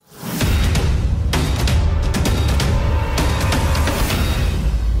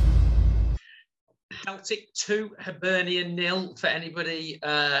Celtic 2, Hibernian 0 for anybody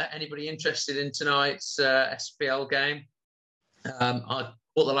interested in tonight's SPL game. I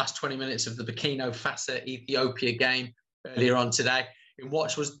bought the last 20 minutes of the Burkina Faso Ethiopia game earlier on today, in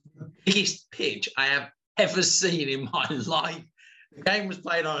what was the biggest pitch I have ever seen in my life. The game was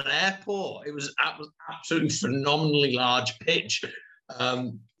played on an airport. It was absolutely phenomenally large pitch.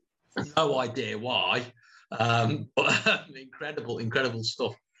 No idea why, but incredible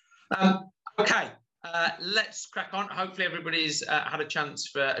stuff. Okay, let's crack on. Hopefully everybody's had a chance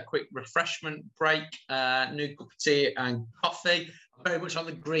for a quick refreshment break, new cup of tea and coffee. I'm very much on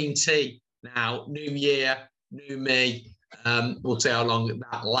the green tea now. New year, new me. We'll see how long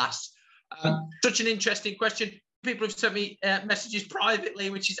that lasts. Such an interesting question. People have sent me messages privately,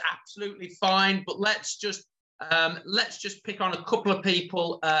 which is absolutely fine. But let's just pick on a couple of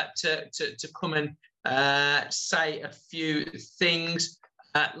people to come and say a few things.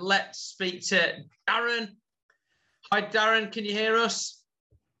 Let's speak to Darren. Hi, Darren. Can you hear us?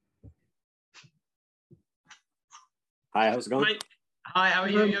 Hi, how's it going? Hi, how are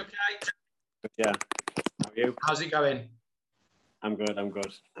you? You okay? Yeah. How are you? How's it going? I'm good.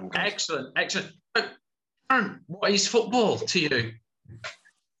 Excellent. Darren, what is football to you?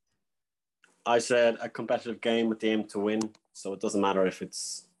 I said a competitive game with the aim to win. So it doesn't matter if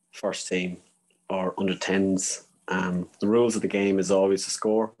it's first team or under 10s. The rules of the game is always to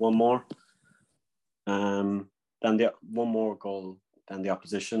score one more. Then one more goal than the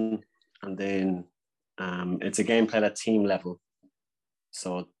opposition. And then it's a game played at team level.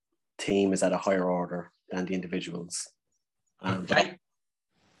 So team is at a higher order than the individuals. Okay.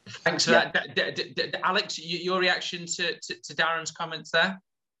 Thanks for that. Alex, your reaction to Darren's comments there?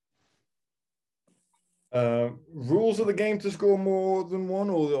 Rules of the game to score more than one,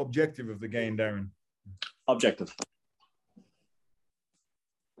 or the objective of the game, Darren? Objective.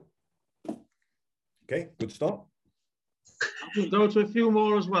 Okay, good start. I'll go to a few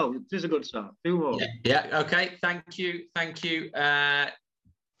more as well. It is a good start. A few more. Yeah. Okay. Thank you, Aaron.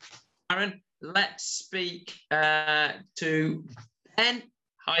 Let's speak to Ben.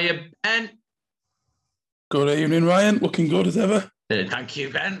 Hiya, Ben. Good evening, Ryan. Looking good as ever. Thank you,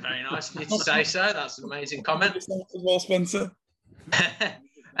 Ben. Very nice of you to say so. That's an amazing comment. As well, Spencer.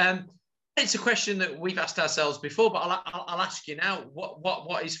 It's a question that we've asked ourselves before, but I'll ask you now.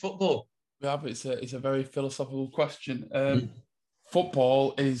 What is football? Yeah, but it's a very philosophical question.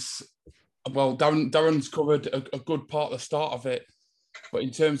 Football is, well, Darren's covered a good part of the start of it, but in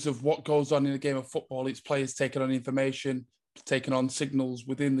terms of what goes on in a game of football, it's players taking on information, taking on signals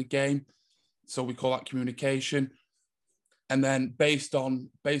within the game. So we call that communication. And then based on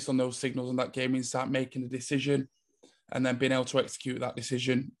those signals and that game, we start making a decision and then being able to execute that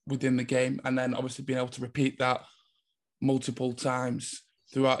decision within the game. And then obviously being able to repeat that multiple times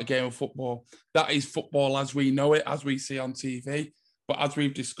throughout a game of football. That is football as we know it, as we see on TV. But as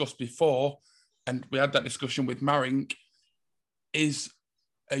we've discussed before, and we had that discussion with Marink, is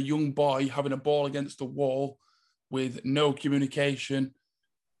a young boy having a ball against the wall with no communication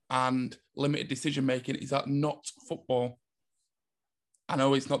and limited decision-making, is that not football? I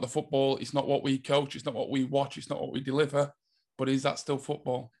know it's not the football, it's not what we coach, it's not what we watch, it's not what we deliver, but is that still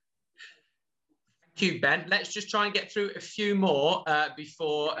football? Thank you, Ben. Let's just try and get through a few more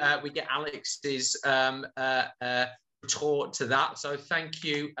before we get Alex's retort to that. So thank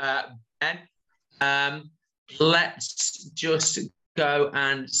you, Ben. Let's just go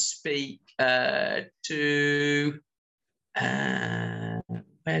and speak to...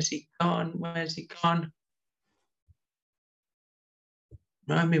 where's he gone?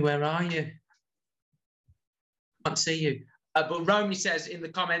 Romy, where are you? Can't see you. But Romy says in the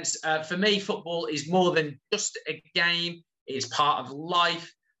comments, for me, football is more than just a game. It's part of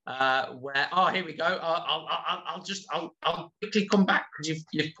life. Here we go. I'll quickly come back because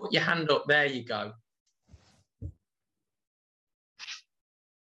you've put your hand up. There you go.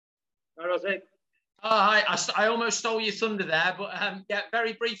 Hi. I almost stole your thunder there, but yeah,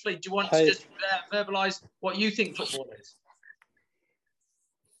 very briefly, do you want to just verbalise what you think football is?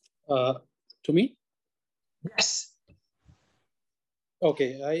 To me? Yes.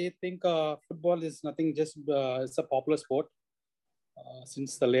 Okay, I think football is nothing, just it's a popular sport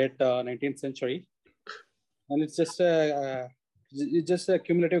since the late 19th century. And it's just a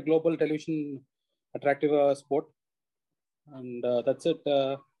cumulative global television attractive sport. And that's it.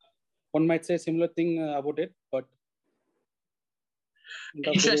 One might say similar thing about it, but...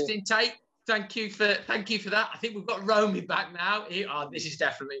 Interesting take. Thank you for that. I think we've got Romy back now. This is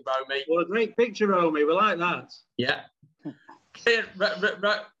definitely Romy. Well, a great picture, Romy. We like that. Yeah.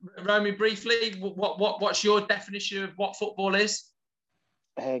 Romy, briefly, what's your definition of what football is?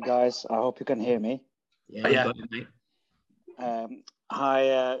 Hey guys, I hope you can hear me. Yeah, Yeah. got it, mate.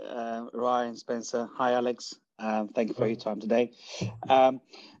 Hi, Ryan, Spencer. Hi, Alex. Thank you for your time today.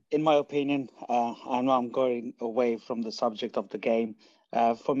 In my opinion, I know I'm going away from the subject of the game.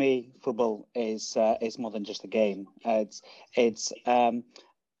 For me, football is more than just a game. It's a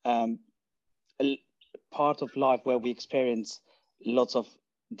part of life where we experience lots of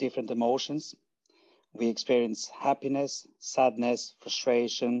different emotions. We experience happiness, sadness,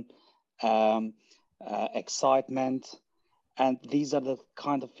 frustration, excitement. And these are the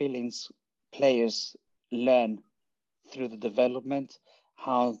kind of feelings players learn through the development,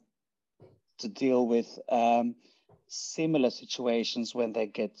 how to deal with similar situations when they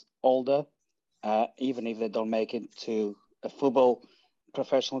get older, even if they don't make it to a football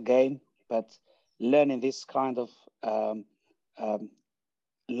professional game. But learning this kind of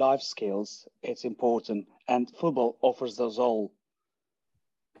life skills, it's important. And football offers those all.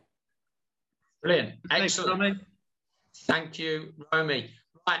 Brilliant. Thanks, Excellent. Romy. Thank you, Romy.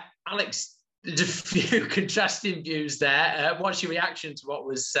 Right, Alex, there's a few contrasting views there. What's your reaction to what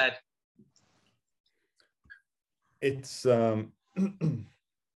was said? It's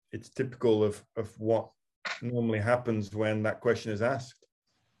it's typical of what normally happens when that question is asked.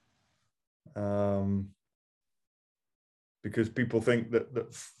 Because people think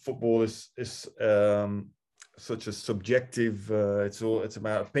that football is such a subjective. It's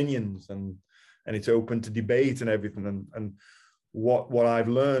about opinions and it's open to debate and everything. And what I've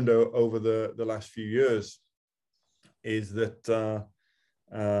learned over the last few years is that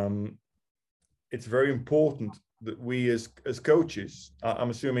it's very important that we as coaches, I'm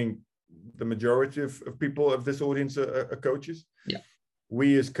assuming the majority of people of this audience are coaches. Yeah.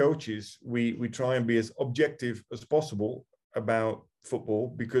 We as coaches, we try and be as objective as possible about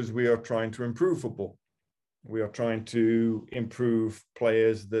football because we are trying to improve football. We are trying to improve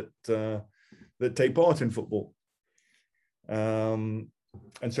players that take part in football. And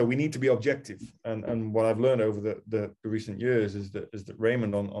so we need to be objective. And what I've learned over the recent years is that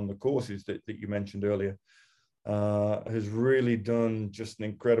Raymond on the courses that you mentioned earlier has really done just an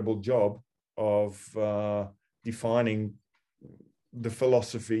incredible job of defining the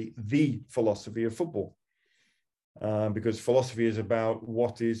philosophy of football. Because philosophy is about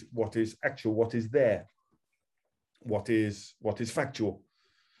what is actual, what is there, what is factual.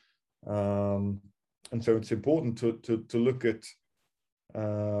 And so it's important to look at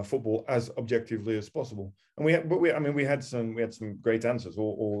football as objectively as possible. And we had some great answers.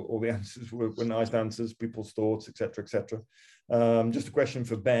 All the answers were nice answers, people's thoughts, etc., etc. Just a question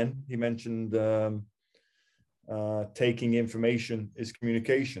for Ben. He mentioned taking information is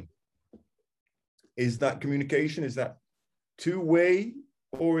communication. Is that communication? Is that two-way,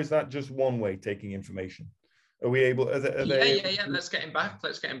 or is that just one-way taking information? Are we able? Yeah. Let's get him back.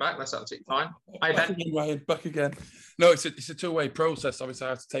 That's absolutely fine. Hi, Ben. Ryan, back again. No, it's a two-way process. Obviously, I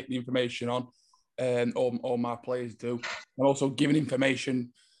have to take the information on, and all my players do. And also giving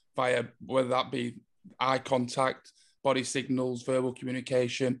information via whether that be eye contact, body signals, verbal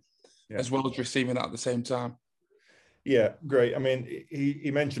communication, as well as receiving that at the same time. Yeah, great. I mean, he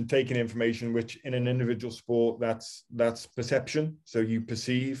mentioned taking information, which in an individual sport, that's perception. So you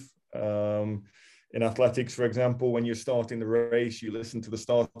perceive. In athletics, for example, when you're starting the race, you listen to the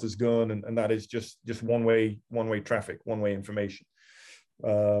starter's gun, and that is just one-way traffic, one-way information.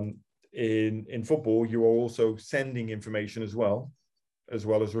 In football, you are also sending information as well as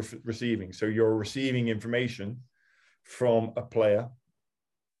receiving. So you're receiving information from a player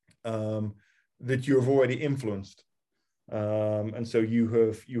that you have already influenced. And so you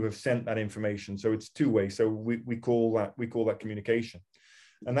have sent that information. So it's two-way. So we call that communication.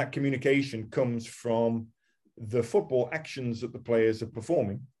 And that communication comes from the football actions that the players are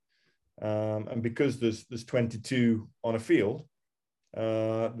performing. And because there's 22 on a field,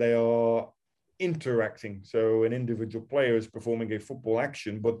 they are interacting. So an individual player is performing a football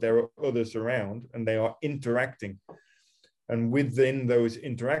action, but there are others around and they are interacting. And within those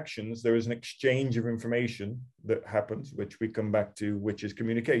interactions, there is an exchange of information that happens, which we come back to, which is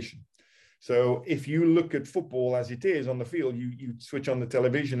communication. So if you look at football as it is on the field, you switch on the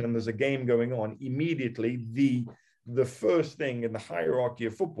television and there's a game going on, immediately the first thing in the hierarchy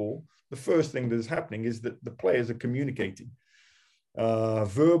of football, the first thing that is happening is that the players are communicating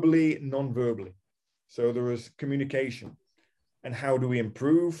verbally, non-verbally. So there is communication. And how do we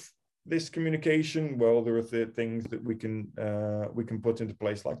improve this communication? Well, there are things that we can put into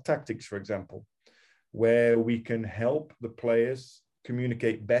place, like tactics, for example, where we can help the players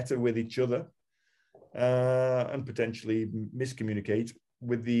communicate better with each other and potentially miscommunicate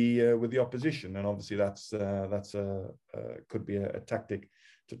with the opposition. And obviously that's could be a tactic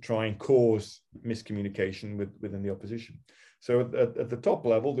to try and cause miscommunication within the opposition. So at the top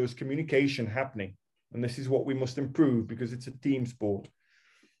level, there's communication happening. And this is what we must improve because it's a team sport.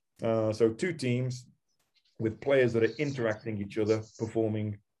 So two teams with players that are interacting each other,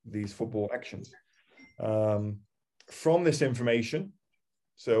 performing these football actions. From this information,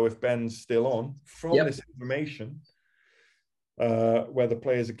 so if Ben's still on, from this information, where the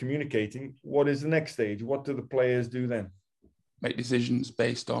players are communicating, what is the next stage? What do the players do then? Make decisions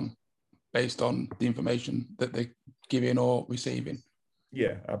based on the information that they're giving or receiving.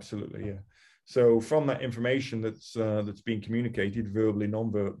 Yeah, absolutely. Yeah. So from that information that's being communicated verbally,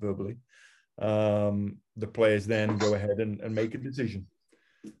 non-verbally, the players then go ahead and make a decision.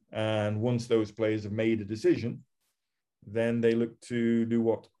 And once those players have made a decision, then they look to do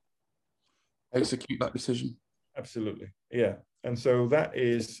what? Execute that decision. Absolutely. Yeah. And so that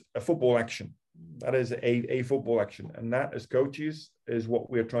is a football action. That is a football action. And that, as coaches, is what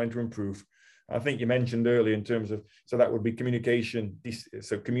we're trying to improve. I think you mentioned earlier in terms of, so that would be communication,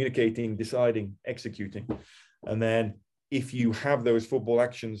 so communicating, deciding, executing. And then if you have those football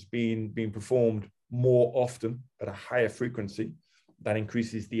actions being performed more often at a higher frequency, that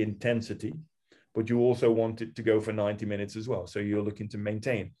increases the intensity, but you also want it to go for 90 minutes as well. So you're looking to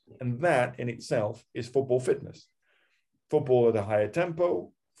maintain. And that in itself is football fitness. Football at a higher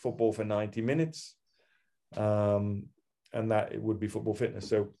tempo, football for 90 minutes, and that it would be football fitness.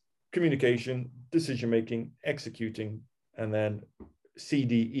 So communication, decision-making, executing, and then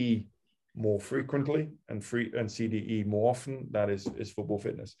CDE more frequently and CDE more often, that is football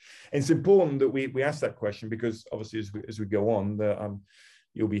fitness. And it's important that we ask that question because obviously as we go on,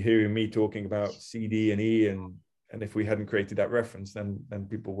 you'll be hearing me talking about CD and E, and if we hadn't created that reference, then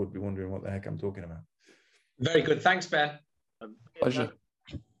people would be wondering what the heck I'm talking about. Very good. Thanks, Ben. Pleasure.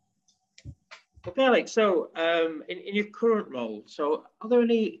 Okay, Alex, so in your current role, so are there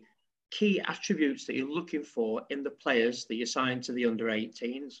any key attributes that you're looking for in the players that you assign to the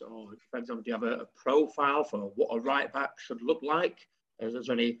under-18s? Or, for example, do you have a profile for what a right-back should look like? Is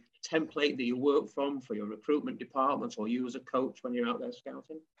there any template that you work from for your recruitment departments or you as a coach when you're out there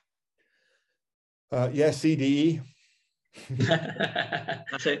scouting? Yeah, CDE.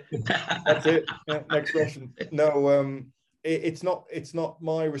 That's it. That's it. Yeah, next question. No, it's not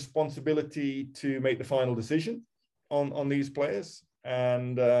my responsibility to make the final decision on these players,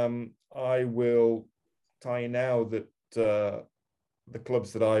 and I will tell you now that the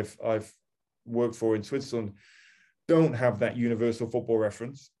clubs that I've worked for in Switzerland don't have that universal football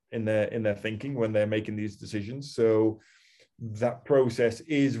reference in their thinking when they're making these decisions. So that process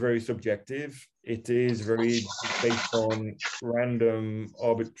is very subjective. It is very based on random,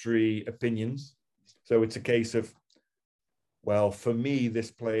 arbitrary opinions. So it's a case of, well, for me,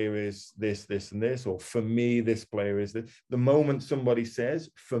 this player is this, this, and this, or for me, this player is this. The moment somebody says,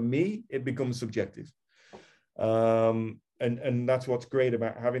 for me, it becomes subjective. And that's what's great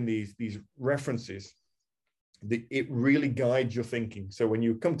about having these references. It really guides your thinking. So when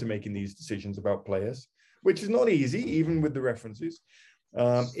you come to making these decisions about players, which is not easy, even with the references,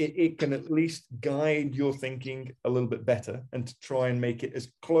 it can at least guide your thinking a little bit better and to try and make it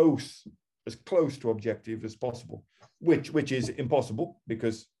as close to objective as possible, which is impossible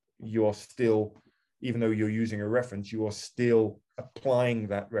because you're still, even though you're using a reference, you are still applying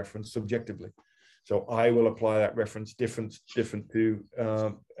that reference subjectively. So I will apply that reference different to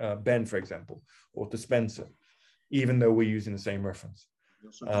Ben, for example, or to Spencer, even though we're using the same reference.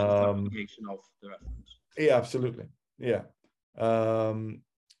 Application of the reference. Yeah, absolutely. Yeah.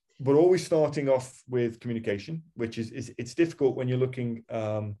 But always starting off with communication, which is it's difficult when you're looking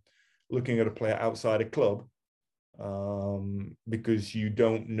at a player outside a club, because you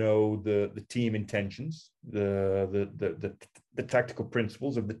don't know the team intentions, the tactical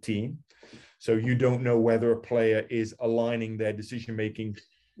principles of the team. So you don't know whether a player is aligning their decision making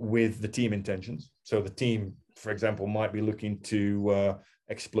with the team intentions. So the team, for example, might be looking to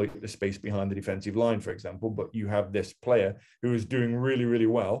exploit the space behind the defensive line, for example, but you have this player who is doing really, really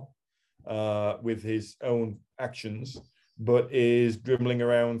well with his own actions, but is dribbling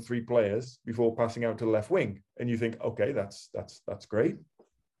around three players before passing out to the left wing. And you think, okay, that's great.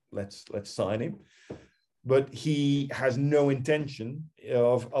 Let's sign him. But he has no intention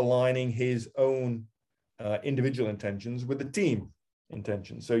of aligning his own individual intentions with the team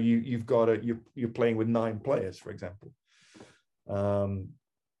intention. So you've got you're playing with 9 players, for example.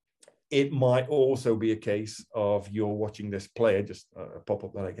 It might also be a case of you're watching this player, just a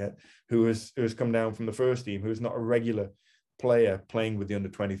pop-up that I get, who has come down from the first team, who is not a regular player playing with the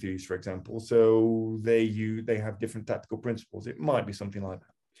under-23s, for example. So they have different tactical principles. It might be something like that.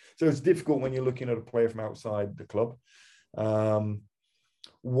 So it's difficult when you're looking at a player from outside the club.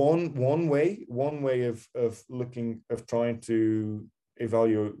 One way of trying to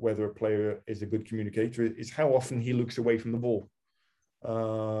evaluate whether a player is a good communicator is how often he looks away from the ball,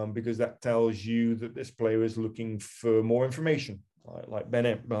 because that tells you that this player is looking for more information, like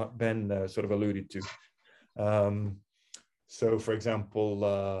Ben sort of alluded to. So, for example,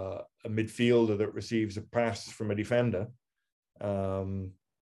 a midfielder that receives a pass from a defender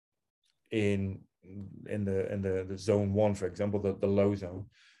in the zone 1, for example, the low zone,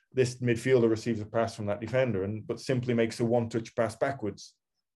 this midfielder receives a pass from that defender but simply makes a one-touch pass backwards,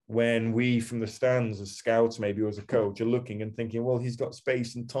 when we from the stands as scouts, maybe, or as a coach, are looking and thinking, well, he's got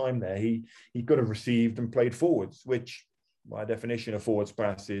space and time there. He could have received and played forwards, which by definition a forwards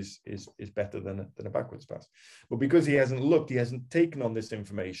pass is better than a backwards pass. But because he hasn't looked, he hasn't taken on this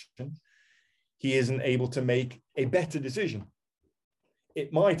information, he isn't able to make a better decision.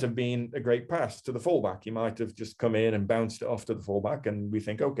 It might have been a great pass to the fullback. He might have just come in and bounced it off to the fullback, and we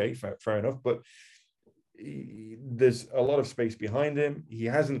think, okay, fair enough. But there's a lot of space behind him. He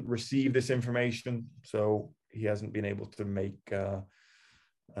hasn't received this information, so he hasn't been able to make a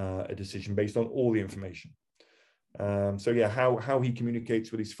decision based on all the information. So yeah, how he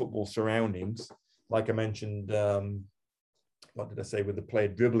communicates with his football surroundings, like I mentioned, what did I say, with the player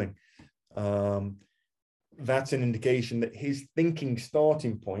dribbling, that's an indication that his thinking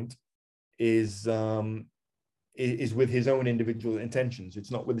starting point is with his own individual intentions.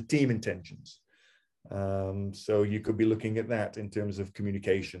 It's not with the team intentions. So you could be looking at that in terms of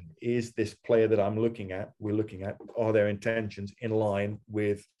communication. Is this player that we're looking at, are their intentions in line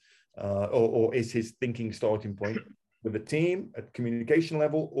with, or is his thinking starting point with the team at communication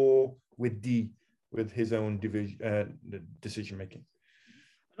level, or with his own decision making?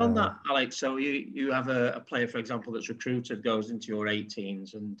 On that, Alex, so you have a player, for example, that's recruited, goes into your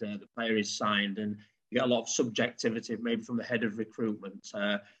 18s, and the player is signed, and you get a lot of subjectivity, maybe from the head of recruitment.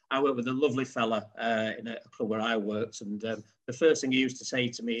 I work with a lovely fella in a club where I worked, and the first thing he used to say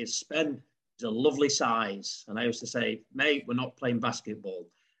to me is, "Spen is a lovely size," and I used to say, "Mate, we're not playing basketball."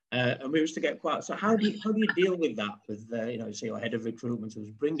 And we used to get quite. So how do you deal with that? With say your head of recruitment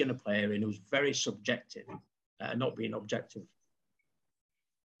who's bringing a player in who's very subjective, not being objective.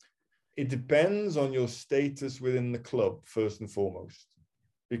 It depends on your status within the club, first and foremost,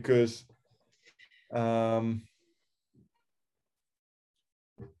 because it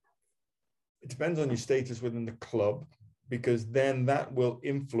depends on your status within the club, because then that will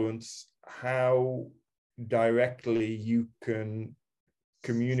influence how directly you can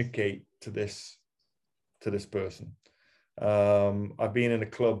communicate to this person. I've been in a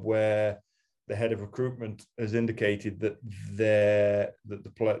club where the head of recruitment has indicated that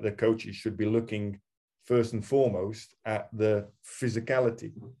the coaches should be looking first and foremost at the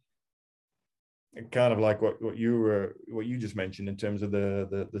physicality, kind of like what you just mentioned in terms of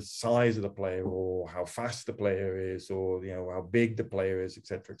the size of the player, or how fast the player is, or how big the player is,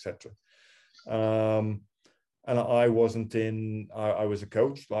 etc., etc. And I was a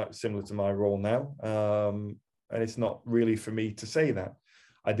coach, like similar to my role now, and it's not really for me to say that.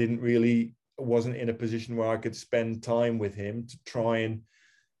 I wasn't in a position where I could spend time with him to try and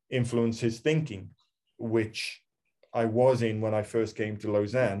influence his thinking, which I was in when I first came to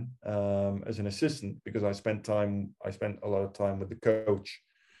Lausanne as an assistant, because I spent a lot of time with the coach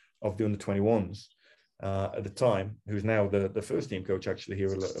of the under-21s at the time, who's now the first team coach actually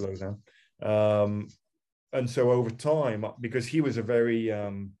here at Lausanne. And so over time, because he was a very,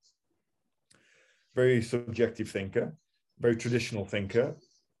 very subjective thinker, very traditional thinker,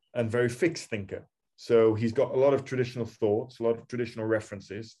 and very fixed thinker. So he's got a lot of traditional thoughts, a lot of traditional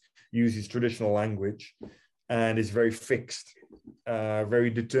references, uses traditional language, and is very fixed, very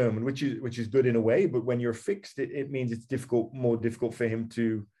determined, which is good in a way. But when you're fixed, it means it's more difficult for him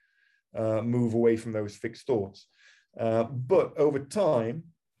to move away from those fixed thoughts. But over time,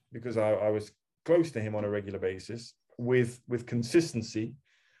 because I was close to him on a regular basis, with consistency,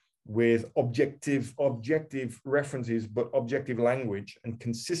 with objective references, but objective language, and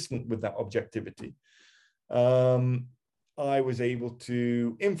consistent with that objectivity, I was able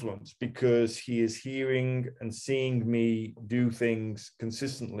to influence, because he is hearing and seeing me do things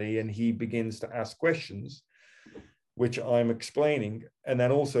consistently, and he begins to ask questions, which I'm explaining. And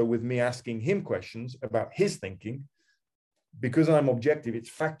then also with me asking him questions about his thinking, because I'm objective, it's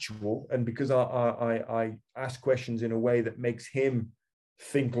factual, and because I ask questions in a way that makes him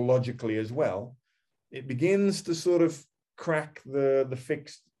think logically as well, it begins to sort of crack the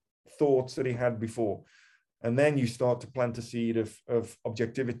fixed thoughts that he had before. And then you start to plant a seed of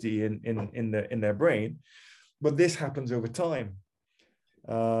objectivity in their brain. But this happens over time.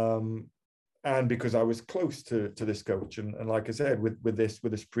 and because I was close to this coach, and like I said, with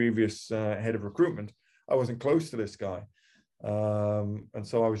this previous head of recruitment, I wasn't close to this guy, and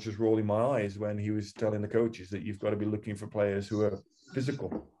so I was just rolling my eyes when he was telling the coaches that you've got to be looking for players who are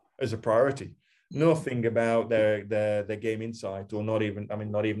physical as a priority. Nothing about their game insight, or not even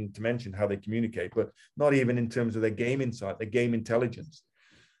to mention how they communicate, but not even in terms of their game insight, their game intelligence.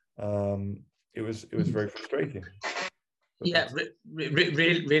 It was very frustrating. Yeah,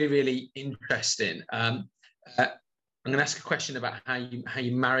 really interesting. I'm going to ask a question about how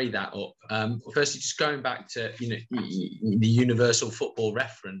you marry that up. Firstly, just going back to the universal football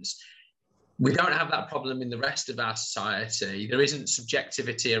reference, we don't have that problem in the rest of our society. There isn't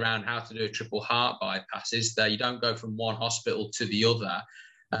subjectivity around how to do a triple heart bypass, is there? You don't go from one hospital to the other.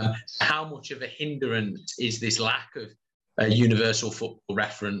 How much of a hindrance is this lack of a universal football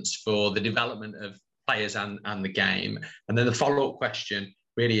reference for the development of players and the game? And then the follow-up question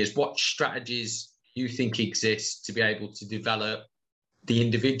really is, what strategies do you think exist to be able to develop the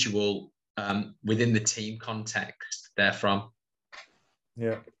individual within the team context therefrom?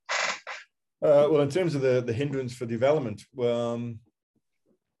 Yeah. Well, in terms of the hindrance for development, I'll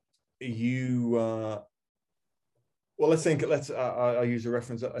use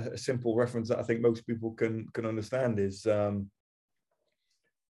a simple reference that I think most people can understand is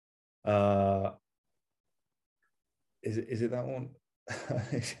is it that one?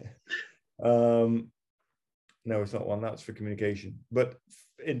 No, it's not one. That's for communication. But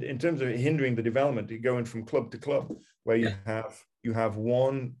in terms of hindering the development, you're going from club to club, where you have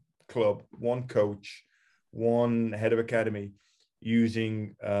one club, one coach, one head of academy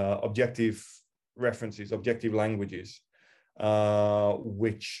using objective references, objective languages,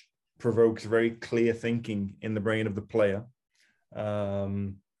 which provokes very clear thinking in the brain of the player,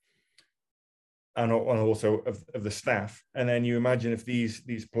 and also of the staff. And then you imagine if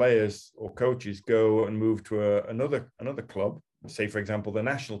these players or coaches go and move to another club, say for example the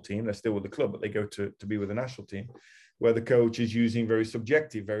national team, they're still with the club, but they go to be with the national team, where the coach is using very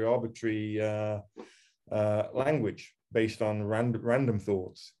subjective, very arbitrary language based on random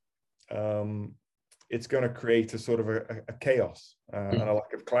thoughts. It's going to create a sort of a chaos and a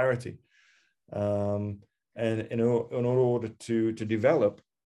lack of clarity. And in order to develop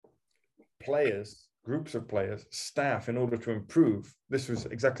players, groups of players, staff, in order to improve, this was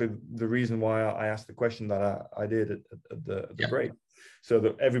exactly the reason why I asked the question that I did at the break, so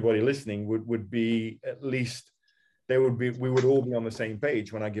that everybody listening would be, at least we would all be on the same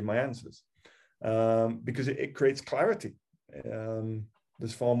page when I give my answers, because it creates clarity.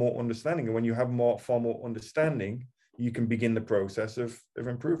 There's far more understanding, and when you have far more understanding, you can begin the process of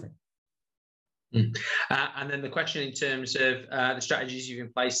improving. And then the question in terms of the strategies you've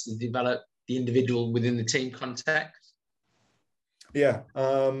in place to develop the individual within the team context. Yeah.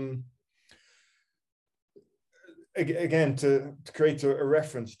 Again, to create a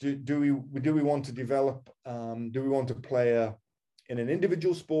reference, do we want to develop? Do we want a player in an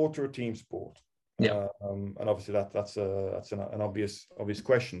individual sport or a team sport? Yeah. And obviously that's an obvious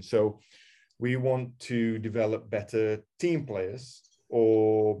question. So we want to develop better team players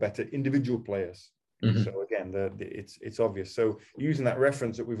or better individual players. Mm-hmm. So again, it's obvious. So using that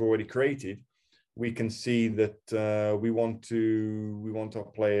reference that we've already created, we can see that we want our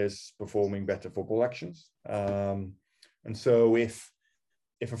players performing better football actions. And so if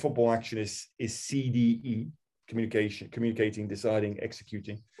a football action is CDE, communicating, deciding,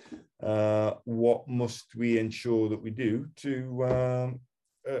 executing, what must we ensure that we do to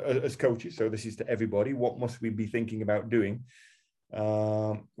as coaches? So this is to everybody. What must we be thinking about doing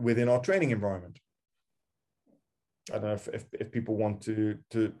within our training environment? I don't know if people want to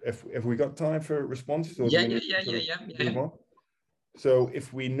if we got time for responses, or yeah. So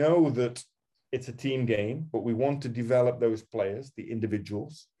if we know that it's a team game, but we want to develop those players, the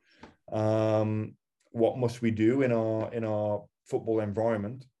individuals, what must we do in our football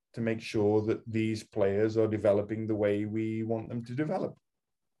environment to make sure that these players are developing the way we want them to develop?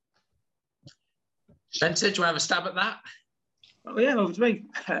 Spencer, do you want to have a stab at that? Oh, yeah, over to me.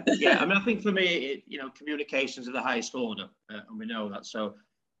 Yeah, I mean, I think for me, communications are the highest order, and we know that. So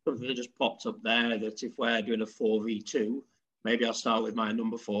something that just popped up there, that if we're doing a 4v2, maybe I'll start with my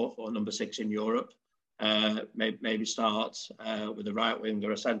number 4 or number 6 in Europe. Maybe start with a right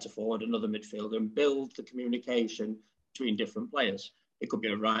winger, a centre forward, another midfielder, and build the communication between different players. It could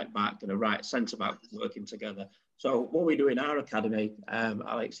be a right back and a right centre back working together. So what we do in our academy,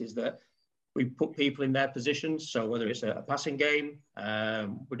 Alex, is that we put people in their positions. So whether it's a passing game,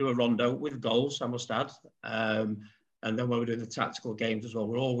 we do a rondo with goals, I must add. And then when we do the tactical games as well,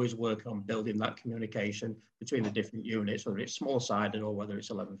 we're always working on building that communication between the different units, whether it's small-sided or whether it's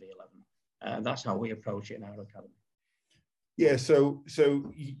 11v11. That's how we approach it in our academy. Yeah. So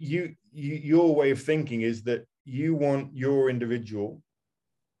your way of thinking is that you want your individual,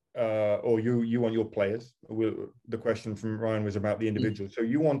 or you want your players. The question from Ryan was about the individual. So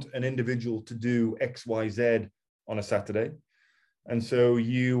you want an individual to do X, Y, Z on a Saturday. And so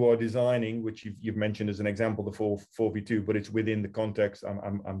you are designing, which you've mentioned as an example, the 4v2, but it's within the context.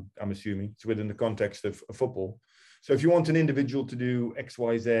 I'm assuming it's within the context of football. So if you want an individual to do X,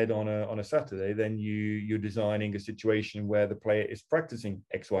 Y, Z on a Saturday, then you're designing a situation where the player is practicing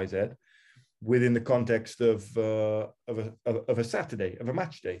X, Y, Z within the context of a Saturday, of a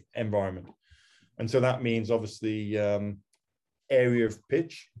match day environment. And so that means obviously area of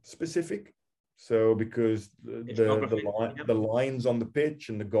pitch specific. So because the lines on the pitch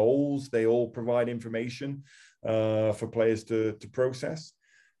and the goals, they all provide information for players to process.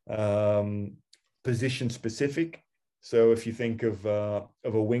 Position specific. So if you think of a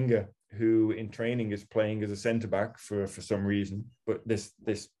winger who in training is playing as a centre back for some reason, but this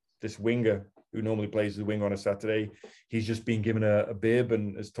winger who normally plays as a winger on a Saturday, he's just been given a bib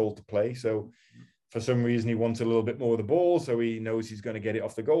and is told to play. So for some reason, he wants a little bit more of the ball, so he knows he's going to get it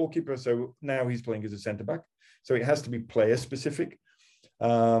off the goalkeeper. So now he's playing as a centre back. So it has to be player specific.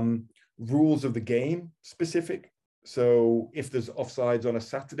 Rules of the game specific. So if there's offsides on a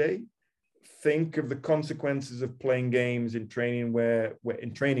Saturday, think of the consequences of playing games in training where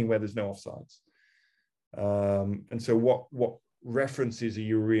there's no offsides. And so what references are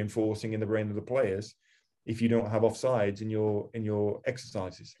you reinforcing in the brain of the players if you don't have offsides in your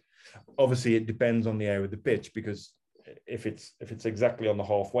exercises? Obviously, it depends on the area of the pitch, because if it's exactly on the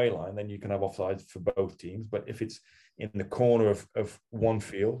halfway line, then you can have offsides for both teams. But if it's in the corner of one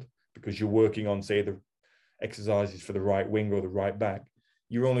field, because you're working on, say, the exercises for the right wing or the right back,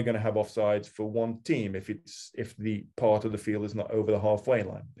 you're only going to have offsides for one team if the part of the field is not over the halfway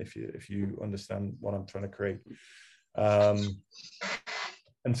line. If you understand what I'm trying to create. And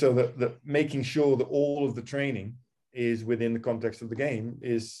so that making sure that all of the training is within the context of the game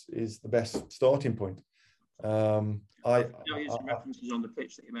is the best starting point. Using references on the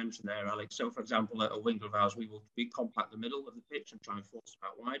pitch that you mentioned there, Alex. So, for example, at a winger of ours, we compact the middle of the pitch and try and force them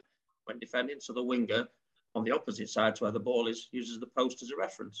out wide when defending. So the winger on the opposite side to where the ball is uses the post as a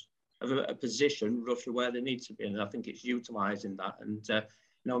reference of a position roughly where they need to be. And I think it's utilising that.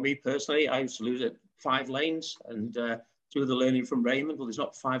 And me personally, I used to lose at 5 lanes, and through the learning from Raymond, well, there's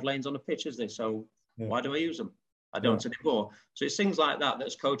not 5 lanes on the pitch, is there? So why do I use them? I don't anymore. So it's things like that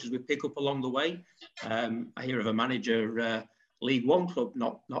as coaches we pick up along the way. I hear of a manager, League One club,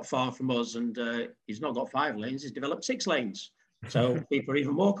 not far from us, and he's not got 5 lanes. He's developed 6 lanes. So people are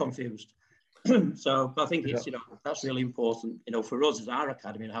even more confused. So I think it's that's really important. For us as our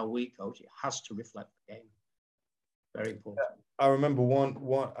academy and how we coach, it has to reflect the game. Very important. I remember one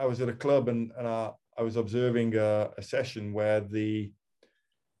I was at a club and I was observing a session where the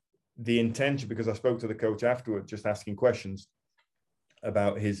intention, because I spoke to the coach afterward, just asking questions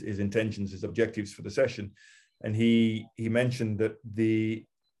about his intentions, his objectives for the session. And he mentioned that the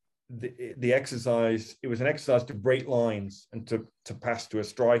exercise, it was an exercise to break lines and to pass to a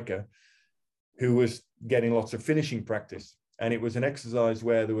striker who was getting lots of finishing practice. And it was an exercise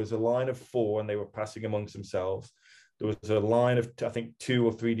where there was a line of 4 and they were passing amongst themselves. There was a line of, I think, 2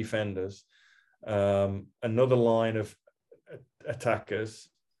 or 3 defenders, another line of attackers,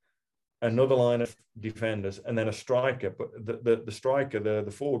 another line of defenders, and then a striker. But the striker, the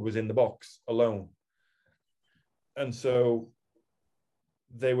forward, was in the box alone. And so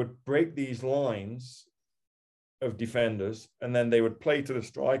they would break these lines of defenders, and then they would play to the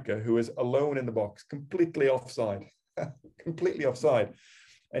striker, who is alone in the box, completely offside, completely offside.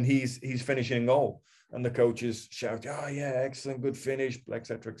 And he's finishing a goal. And the coaches shout, "Oh yeah, excellent, good finish,"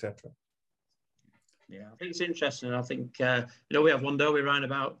 etc., etc. Yeah, I think it's interesting. I think, we have one day we ran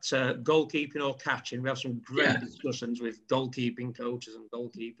about goalkeeping or catching. We have some great discussions with goalkeeping coaches and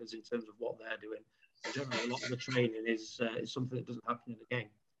goalkeepers in terms of what they're doing. Generally, a lot of the training is something that doesn't happen in the game.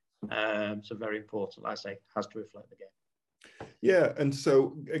 So very important, like I say, has to reflect the game. Yeah, and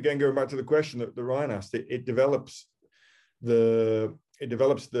so again, going back to the question that Ryan asked, it develops the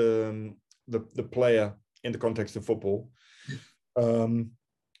player in the context of football,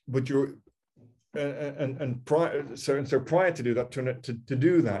 but you're prior to do that, to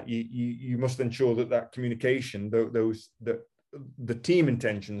do that, you must ensure that communication, the team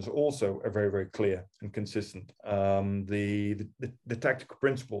intentions also are very, very clear and consistent. The tactical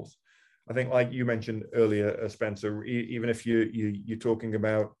principles, I think, like you mentioned earlier, Spencer, even if you're talking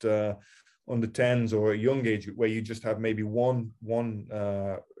about under 10s or a young age where you just have maybe one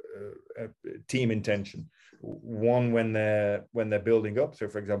team intention, one when they're building up. So,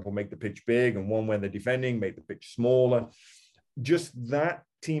 for example, make the pitch big, and one when they're defending, make the pitch smaller. Just that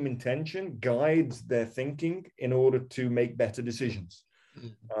team intention guides their thinking in order to make better decisions.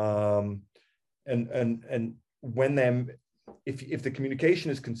 And when they're, if the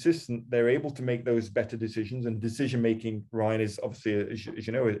communication is consistent, they're able to make those better decisions. And decision making, Ryan, is obviously, as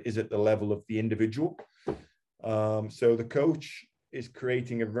you know, is at the level of the individual. So the coach is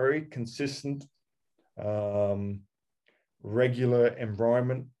creating a very consistent, regular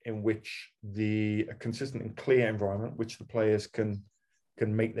environment in which a consistent and clear environment which the players can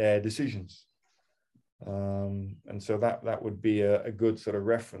make their decisions. And so that would be a good sort of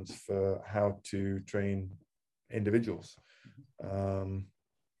reference for how to train individuals.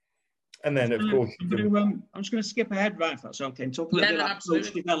 And then, of course, I'm just going to skip ahead, right? If that's okay. And talk a little bit about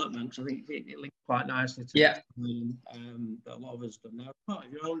coach development. I think it links quite nicely to that a lot of us done now. Part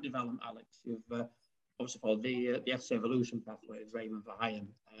of your own development, Alex, you've obviously followed the FC Evolution pathway with Raymond Verheyen,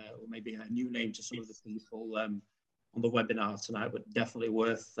 or maybe a new name to some of the people on the webinar tonight, but definitely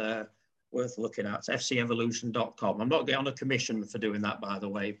worth looking at. It's fcevolution.com. I'm not getting on a commission for doing that, by the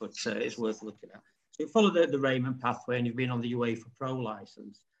way, but it's worth looking at. So you followed the Raymond pathway, and you've been on the UEFA Pro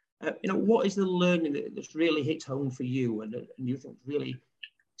license. What is the learning that's really hit home for you, and you think really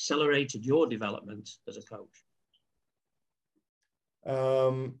accelerated your development as a coach?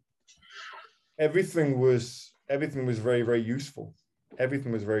 Everything was very, very useful.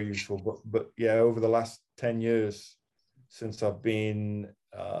 Everything was very useful. But yeah, over the last 10 years since I've been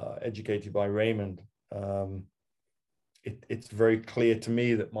educated by Raymond, it's very clear to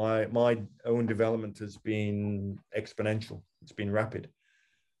me that my own development has been exponential. It's been rapid.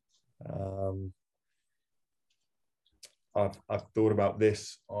 I've thought about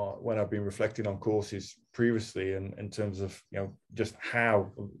this when I've been reflecting on courses previously, and in terms of just how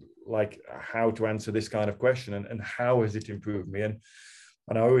to answer this kind of question, and how has it improved me, and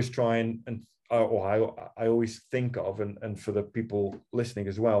I always try I always think of, and for the people listening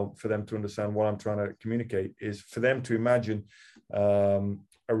as well, for them to understand what I'm trying to communicate, is for them to imagine a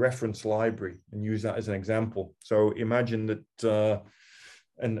reference library and use that as an example. So imagine that.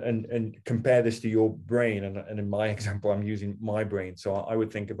 And compare this to your brain, and in my example, I'm using my brain. So I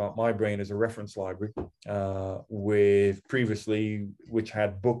would think about my brain as a reference library, with previously, which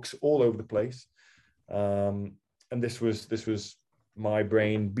had books all over the place, and this was my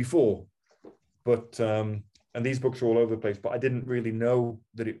brain before, but and these books are all over the place. But I didn't really know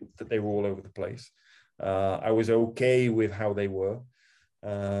that they were all over the place. I was okay with how they were,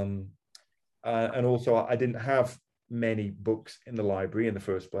 and also I didn't have many books in the library in the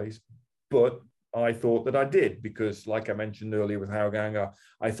first place, but I thought that I did, because like I mentioned earlier with Hauganger,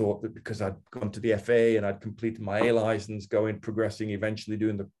 I thought that because I'd gone to the FA and I'd completed my A license, progressing, eventually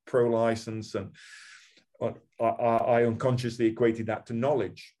doing the pro license, and I unconsciously equated that to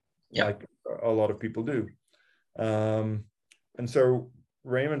knowledge, like a lot of people do. And so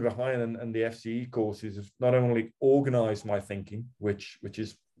Raymond Verheyen and the FCE courses have not only organized my thinking, which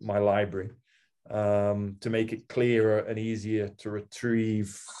is my library, to make it clearer and easier to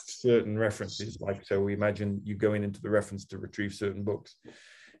retrieve certain references. So we imagine you going into the reference to retrieve certain books.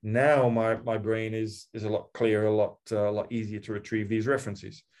 Now my brain is a lot clearer, a lot easier to retrieve these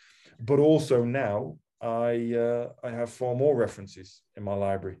references. But also now I have far more references in my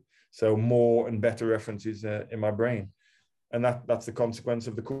library, so more and better references in my brain, and that's the consequence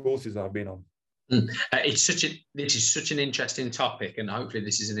of the courses I've been on. This is such an interesting topic, and hopefully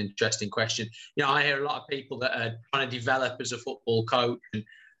this is an interesting question. I hear a lot of people that are trying to develop as a football coach, and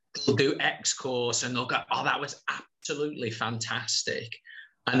they'll do X course and they'll go, "Oh, that was absolutely fantastic,"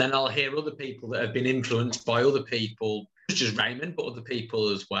 and then I'll hear other people that have been influenced by other people, such as Raymond, but other people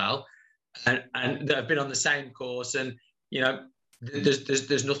as well, and that have been on the same course, and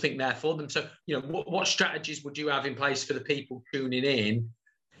there's nothing there for them. So what strategies would you have in place for the people tuning in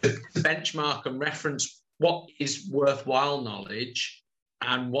to benchmark and reference what is worthwhile knowledge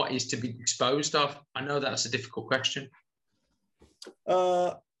and what is to be disposed of? I know that's a difficult question.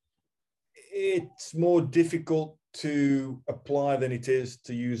 It's more difficult to apply than it is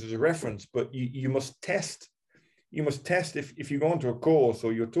to use as a reference, but you must test. You must test if you go onto a course,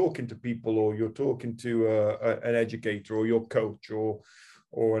 or you're talking to people, or you're talking to an educator, or your coach, or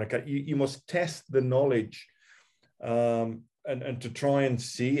you must test the knowledge, and to try and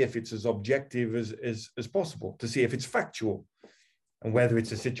see if it's as objective as possible, to see if it's factual, and whether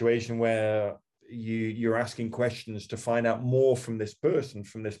it's a situation where you're asking questions to find out more from this person,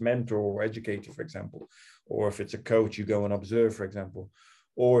 from this mentor or educator, for example, or if it's a coach, you go and observe, for example,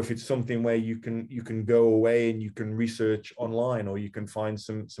 or if it's something where you can go away and you can research online, or you can find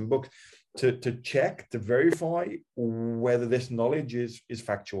some books. to check, to verify whether this knowledge is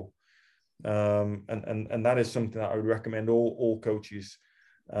factual. And that is something that I would recommend all coaches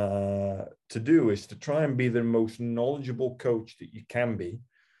to do, is to try and be the most knowledgeable coach that you can be,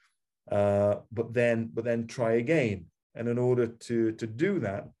 but then try again. And in order to do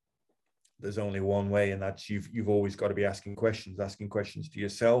that, there's only one way, and that's you've always got to be asking questions to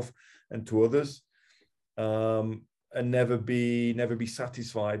yourself and to others, and never be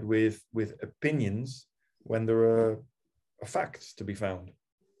satisfied with opinions when there are facts to be found.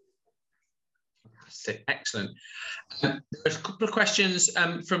 Excellent. There's a couple of questions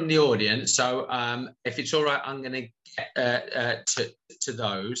from the audience, so if it's all right, I'm going to get to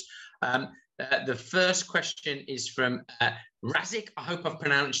those. The first question is from Razik. I hope I've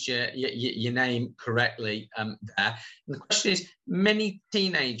pronounced your name correctly there. And the question is, many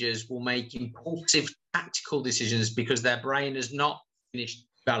teenagers will make impulsive tactical decisions because their brain has not finished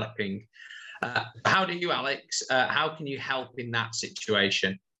developing. How do you, Alex? How can you help in that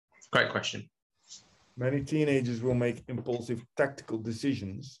situation? Great question. Many teenagers will make impulsive tactical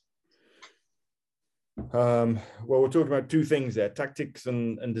decisions. Well, we're talking about two things there: tactics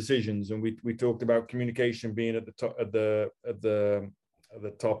and decisions. And we talked about communication being at the top at the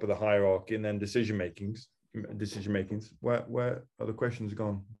top of the hierarchy, and then decision makings. Where are the questions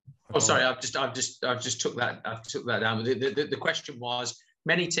gone? Oh, sorry, I've just took that down. The question was: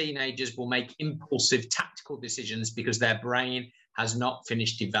 many teenagers will make impulsive tactical decisions because their brain has not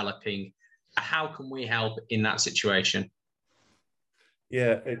finished developing. How can we help in that situation?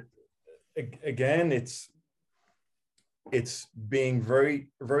 Yeah, again, it's being very,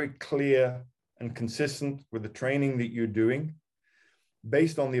 very clear and consistent with the training that you're doing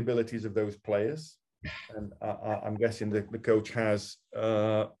based on the abilities of those players. And I'm guessing the coach has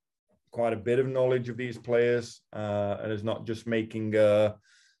quite a bit of knowledge of these players, and is not just making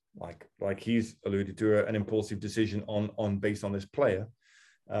like he's alluded to, an impulsive decision on based on this player.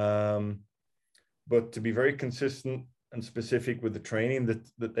 But to be very consistent and specific with the training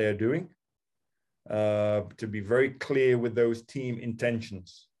that they are doing, to be very clear with those team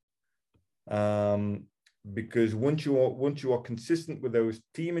intentions, because once you are consistent with those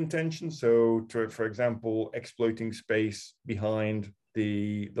team intentions, so for example, exploiting space behind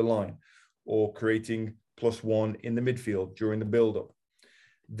the line, or creating +1 in the midfield during the build-up,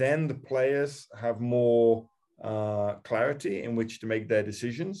 then the players have more clarity in which to make their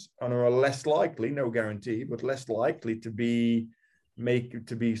decisions, and are less likely, no guarantee, but less likely to be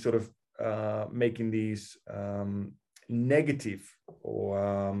sort of making these negative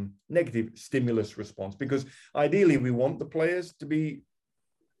stimulus response. Because ideally we want the players to be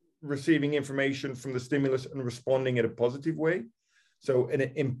receiving information from the stimulus and responding in a positive way. So in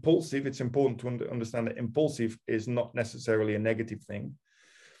an impulsive, it's important to understand that impulsive is not necessarily a negative thing.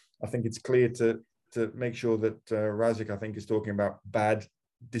 I think it's clear to make sure that Razik, I think, is talking about bad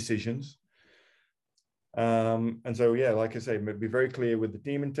decisions. And so, yeah, like I say, be very clear with the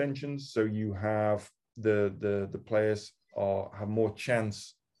team intentions, so you have the players have more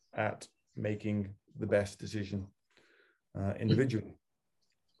chance at making the best decision individually.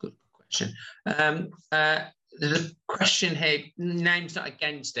 Good question. There's a question here, name's not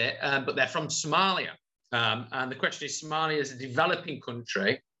against it, but they're from Somalia. And the question is, Somalia is a developing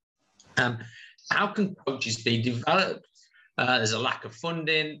country. How can coaches be developed? There's a lack of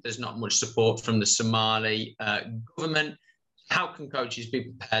funding. There's not much support from the Somali government. How can coaches be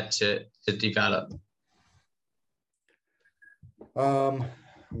prepared to develop?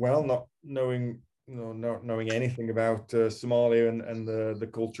 Well, not knowing anything about Somalia and the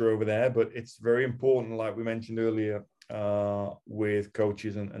culture over there, but it's very important, like we mentioned earlier, with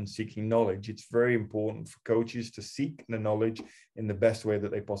coaches and seeking knowledge. It's very important for coaches to seek the knowledge in the best way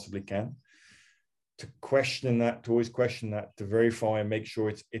that they possibly can. To question that, to always question that, to verify and make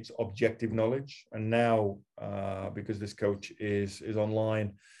sure it's objective knowledge. And now, because this coach is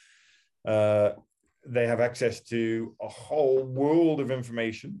online, they have access to a whole world of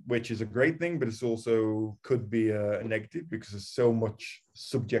information, which is a great thing, but it's also could be a negative, because there's so much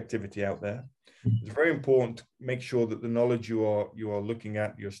subjectivity out there. It's very important to make sure that the knowledge you are looking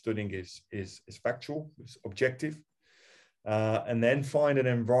at, you're studying, is factual, is objective, and then find an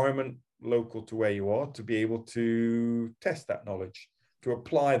environment local to where you are to be able to test that knowledge, to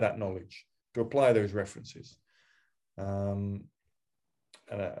apply that knowledge, to apply those references. And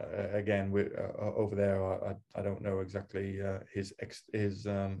again, over there, I don't know exactly his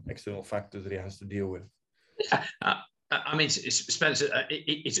external factors that he has to deal with. I mean, Spencer,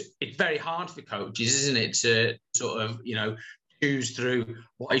 it's very hard for coaches, isn't it, to sort of, choose through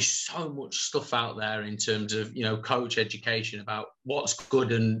what is so much stuff out there in terms of, coach education about what's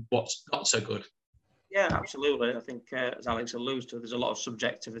good and what's not so good. Yeah, absolutely. I think, as Alex alludes to, there's a lot of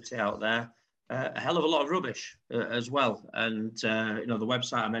subjectivity out there, a hell of a lot of rubbish as well. And, the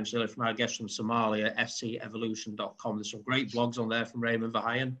website I mentioned earlier from our guest from Somalia, fcevolution.com, there's some great blogs on there from Raymond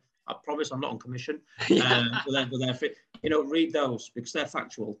Verheyen. I promise I'm not on commission. Read those because they're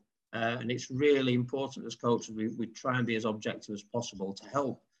factual. And it's really important as coaches, we try and be as objective as possible to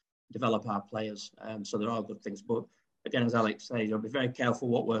help develop our players. So there are good things. But again, as Alex says, be very careful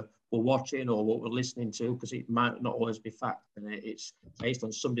what we're watching or what we're listening to, because it might not always be fact, and it's based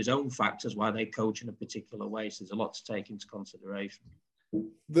on somebody's own factors why they coach in a particular way. So there's a lot to take into consideration.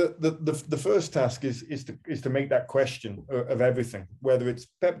 The first task is to make that question of everything, whether it's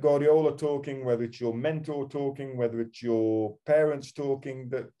Pep Guardiola talking, whether it's your mentor talking, whether it's your parents talking.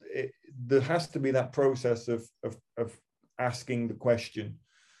 There has to be that process of asking the question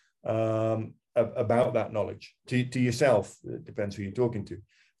about that knowledge to yourself. It depends who you're talking to.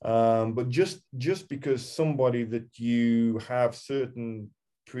 But just because somebody that you have certain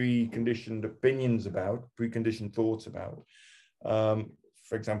preconditioned opinions about, preconditioned thoughts about,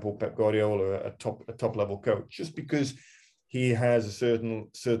 for example, Pep Guardiola, a top level coach, just because he has a certain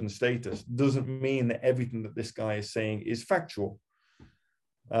status doesn't mean that everything that this guy is saying is factual.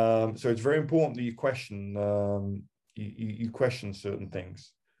 So it's very important that you question you question certain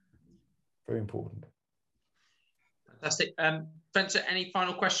things. Very important. Fantastic. Spencer, any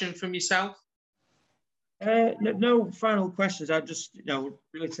final question from yourself? No final questions. I just,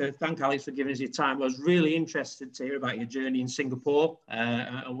 really to thank Alex for giving us your time. I was really interested to hear about your journey in Singapore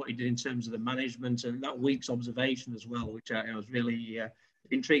and what you did in terms of the management and that week's observation as well, which I was really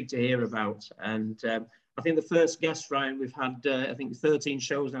intrigued to hear about. And I think the first guest, Ryan, we've had, 13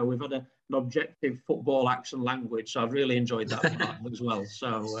 shows now. We've had an objective football action language. So I've really enjoyed that part as well.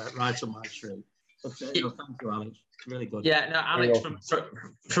 So right on my street. But thank you, Alex. Really good. Yeah, no, Alex,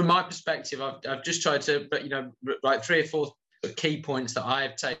 from my perspective, I've just tried to, like 3 or 4 key points that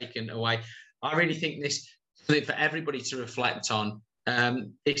I've taken away. I really think this is something for everybody to reflect on.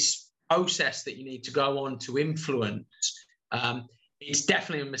 This process that you need to go on to influence. It's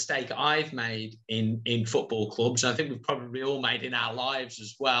definitely a mistake I've made in football clubs. And I think we've probably all made in our lives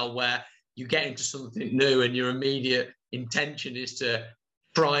as well, where you get into something new and your immediate intention is to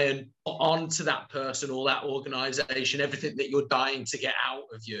try and put onto that person or that organisation everything that you're dying to get out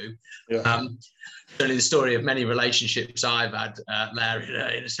of you. Yeah. Certainly the story of many relationships I've had there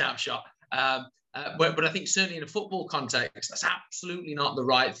in a snapshot. But I think certainly in a football context, that's absolutely not the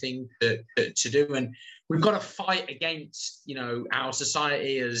right thing to do. And we've got to fight against, our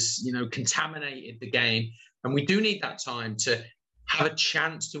society has, contaminated the game. And we do need that time to have a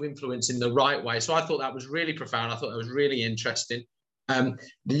chance to influence in the right way. So I thought that was really profound. I thought that was really interesting. The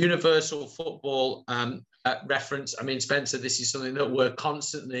universal football reference, I mean, Spencer, this is something that we're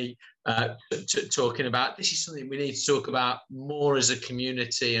constantly talking about. This is something we need to talk about more as a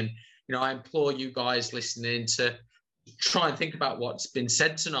community. And, I implore you guys listening to try and think about what's been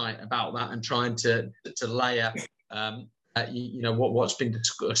said tonight about that and trying to layer, what's been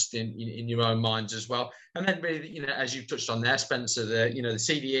discussed in your own minds as well. And then really, as you've touched on there, Spencer, the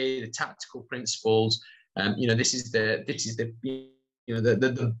CDE, the tactical principles, this is the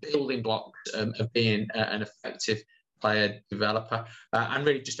building blocks of being an effective player developer. And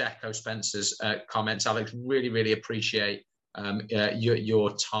really just echo Spencer's comments, Alex, really appreciate your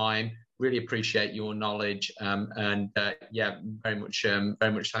time, really appreciate your knowledge, and very much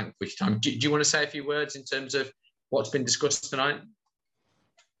thankful for your time. Do you want to say a few words in terms of what's been discussed tonight?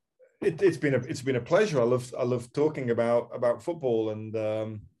 It's been a pleasure. I love talking about football and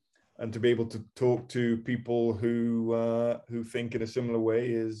to be able to talk to people who think in a similar way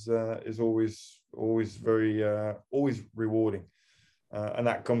is always very always rewarding, and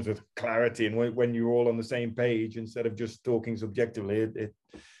that comes with clarity. And when you're all on the same page instead of just talking subjectively,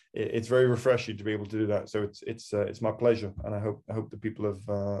 it's very refreshing to be able to do that. So it's my pleasure, and I hope the people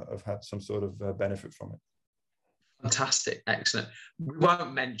have had some sort of benefit from it. Fantastic, excellent. We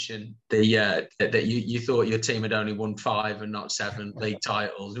won't mention that you thought your team had only won 5 and not 7 league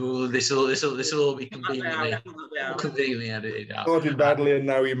titles. This will all be conveniently edited out. Started badly and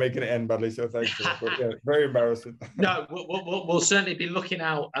now you're making it end badly. So thanks for that. But yeah, very embarrassing. No, we'll certainly be looking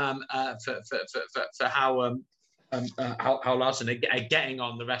out for how Lausanne are getting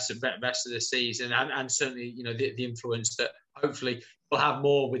on the rest of the season, and certainly the influence that hopefully we'll have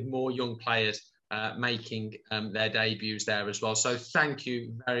more with more young players making their debuts there as well. So thank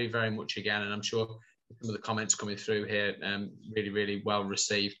you very, very much again. And I'm sure some of the comments coming through here really well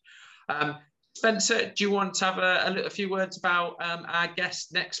received. Spencer, do you want to have a few words about our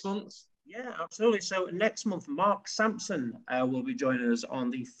guest next month? Yeah, absolutely. So next month, Mark Sampson will be joining us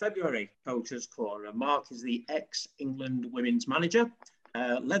on the February Coaches Corner. Mark is the ex-England women's manager,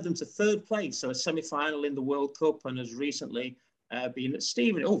 led them to third place, so a semi-final in the World Cup, and has recently been at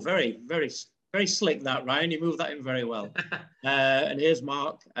Stephen. Oh, very, very, very slick that, Ryan. You moved that in very well. And here's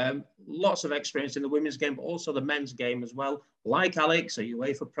Mark. Lots of experience in the women's game, but also the men's game as well. Like Alex, a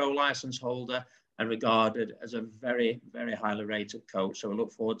UEFA Pro license holder, and regarded as a very, very highly rated coach. So we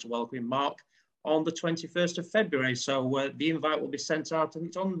look forward to welcoming Mark on the 21st of February. So the invite will be sent out, and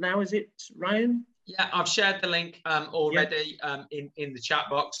it's on now, is it, Ryan? Yeah, I've shared the link already in the chat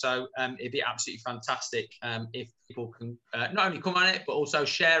box. So it'd be absolutely fantastic if people can not only come on it, but also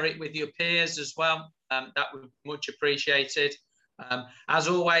share it with your peers as well. That would be much appreciated. As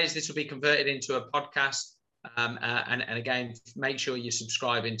always, this will be converted into a podcast. And again, make sure you're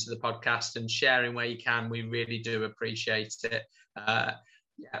subscribing to the podcast and sharing where you can. We really do appreciate it.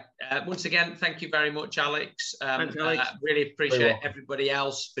 Once again, thank you very much, Alex. Thanks, Alex. Really appreciate everybody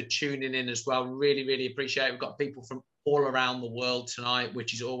else for tuning in as well. Really, really appreciate it. We've got people from all around the world tonight,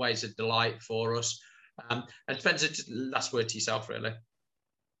 which is always a delight for us. And Spencer, just last word to yourself, really.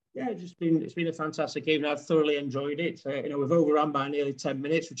 Yeah, it's been a fantastic evening. I've thoroughly enjoyed it. We've overrun by nearly 10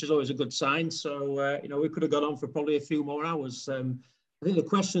 minutes, which is always a good sign. So, we could have gone on for probably a few more hours. I think the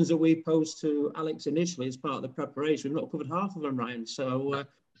questions that we posed to Alex initially as part of the preparation, we've not covered half of them, Ryan. So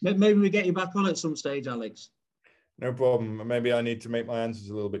maybe we get you back on at some stage, Alex. No problem. Maybe I need to make my answers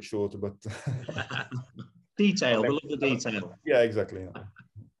a little bit shorter, but detail. We love the detail. Yeah, exactly.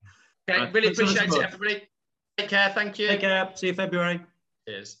 Okay, really appreciate it, everybody. Take care. Thank you. Take care. See you February.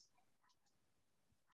 Cheers.